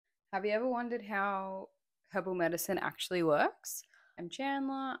Have you ever wondered how herbal medicine actually works? I'm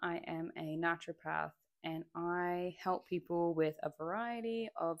Chandler, I am a naturopath, and I help people with a variety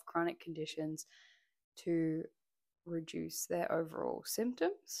of chronic conditions to reduce their overall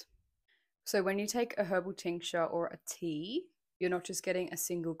symptoms. So, when you take a herbal tincture or a tea, you're not just getting a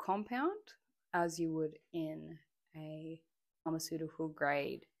single compound as you would in a pharmaceutical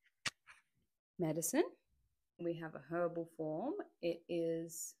grade medicine. We have a herbal form, it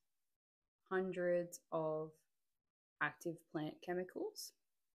is hundreds of active plant chemicals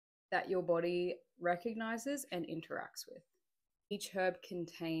that your body recognizes and interacts with. Each herb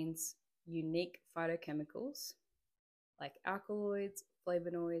contains unique phytochemicals like alkaloids,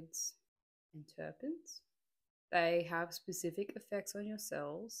 flavonoids, and terpenes. They have specific effects on your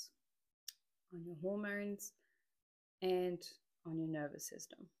cells, on your hormones, and on your nervous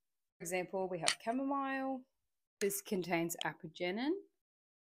system. For example, we have chamomile. This contains apigenin,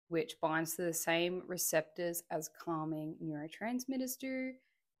 which binds to the same receptors as calming neurotransmitters do,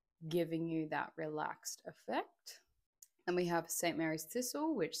 giving you that relaxed effect. And we have St. Mary's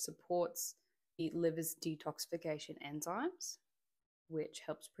Thistle, which supports the liver's detoxification enzymes, which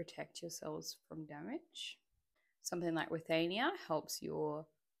helps protect your cells from damage. Something like Withania helps your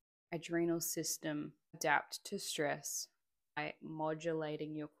adrenal system adapt to stress by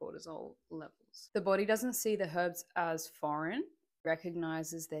modulating your cortisol levels. The body doesn't see the herbs as foreign,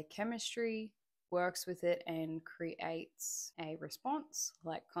 recognizes their chemistry, works with it, and creates a response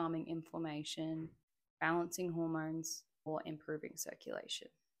like calming inflammation, balancing hormones, or improving circulation.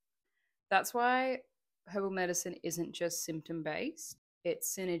 That's why herbal medicine isn't just symptom-based,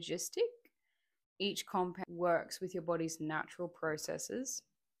 it's synergistic. Each compound works with your body's natural processes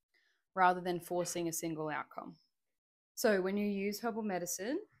rather than forcing a single outcome. So when you use herbal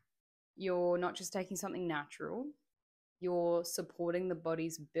medicine, you're not just taking something natural, you're supporting the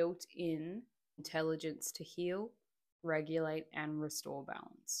body's built-in intelligence to heal, regulate, and restore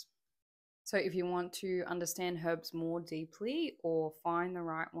balance. So if you want to understand herbs more deeply or find the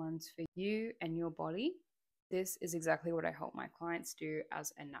right ones for you and your body, this is exactly what I help my clients do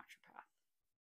as a naturopath.